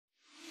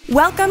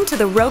Welcome to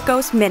the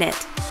Rocos Minute,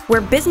 where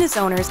business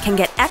owners can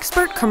get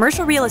expert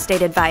commercial real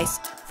estate advice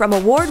from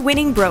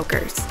award-winning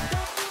brokers.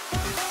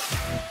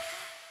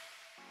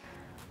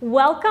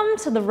 Welcome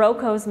to the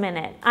Rocos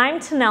Minute. I'm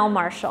Tanel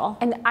Marshall.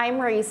 And I'm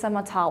Marisa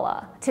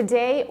Matala.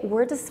 Today,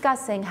 we're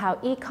discussing how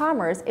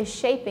e-commerce is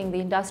shaping the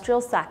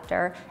industrial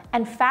sector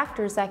and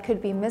factors that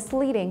could be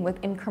misleading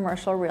within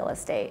commercial real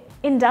estate.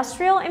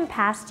 Industrial in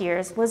past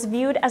years was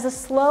viewed as a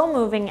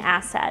slow-moving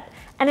asset,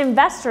 and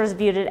investors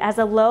viewed it as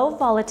a low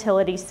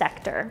volatility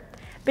sector.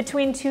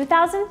 Between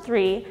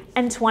 2003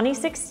 and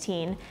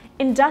 2016,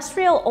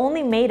 industrial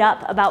only made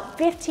up about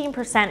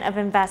 15% of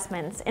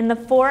investments in the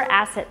four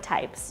asset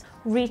types: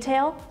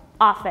 retail,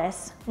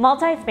 office,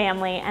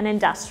 multifamily, and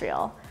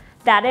industrial.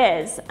 That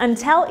is,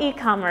 until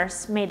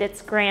e-commerce made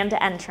its grand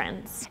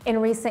entrance.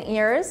 In recent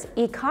years,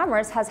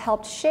 e-commerce has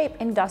helped shape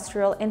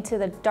industrial into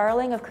the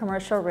darling of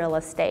commercial real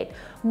estate,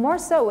 more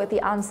so with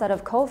the onset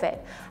of COVID.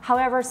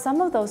 However, some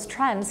of those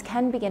trends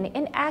can be an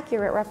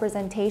inaccurate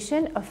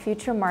representation of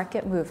future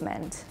market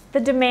movement.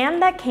 The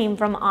demand that came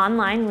from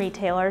online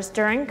retailers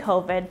during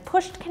COVID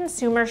pushed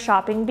consumer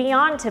shopping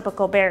beyond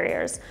typical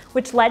barriers,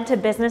 which led to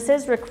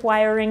businesses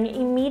requiring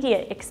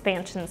immediate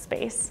expansion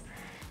space.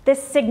 This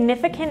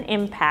significant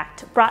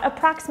impact brought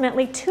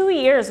approximately 2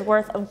 years'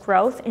 worth of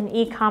growth in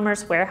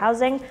e-commerce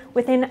warehousing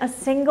within a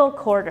single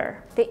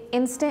quarter. The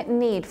instant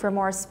need for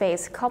more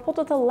space, coupled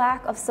with a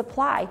lack of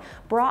supply,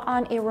 brought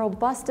on a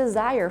robust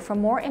desire for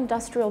more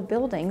industrial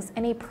buildings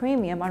and a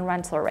premium on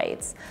rental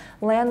rates.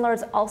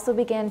 Landlords also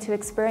began to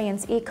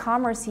experience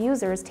e-commerce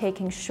users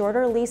taking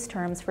shorter lease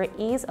terms for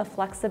ease of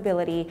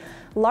flexibility,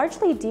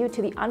 largely due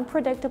to the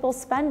unpredictable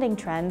spending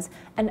trends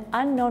and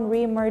unknown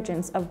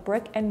reemergence of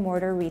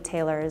brick-and-mortar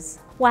retailers.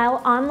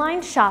 While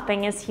online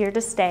shopping is here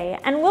to stay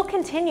and will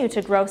continue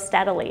to grow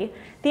steadily,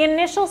 the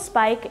initial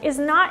spike is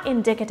not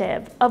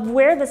indicative of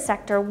where the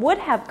sector would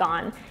have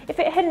gone if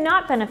it had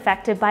not been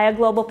affected by a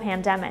global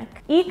pandemic.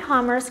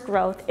 E-commerce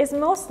growth is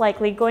most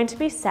likely going to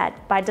be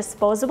set by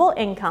disposable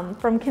income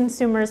from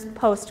consumers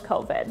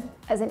post-COVID.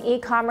 As an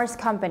e-commerce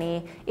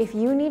company, if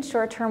you need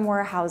short-term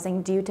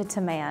warehousing due to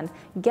demand,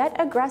 get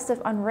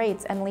aggressive on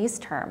rates and lease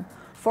term.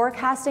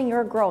 Forecasting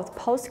your growth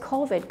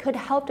post-COVID could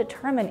help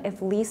determine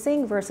if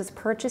leasing versus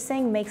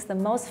purchasing makes the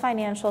most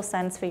financial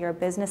sense for your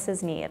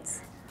business's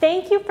needs.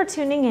 Thank you for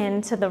tuning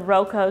in to the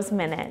Rocos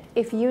Minute.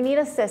 If you need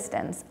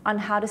assistance on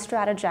how to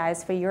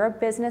strategize for your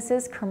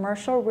business's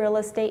commercial real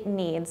estate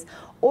needs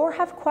or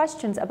have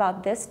questions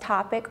about this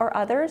topic or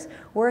others,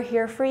 we're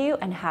here for you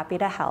and happy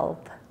to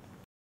help.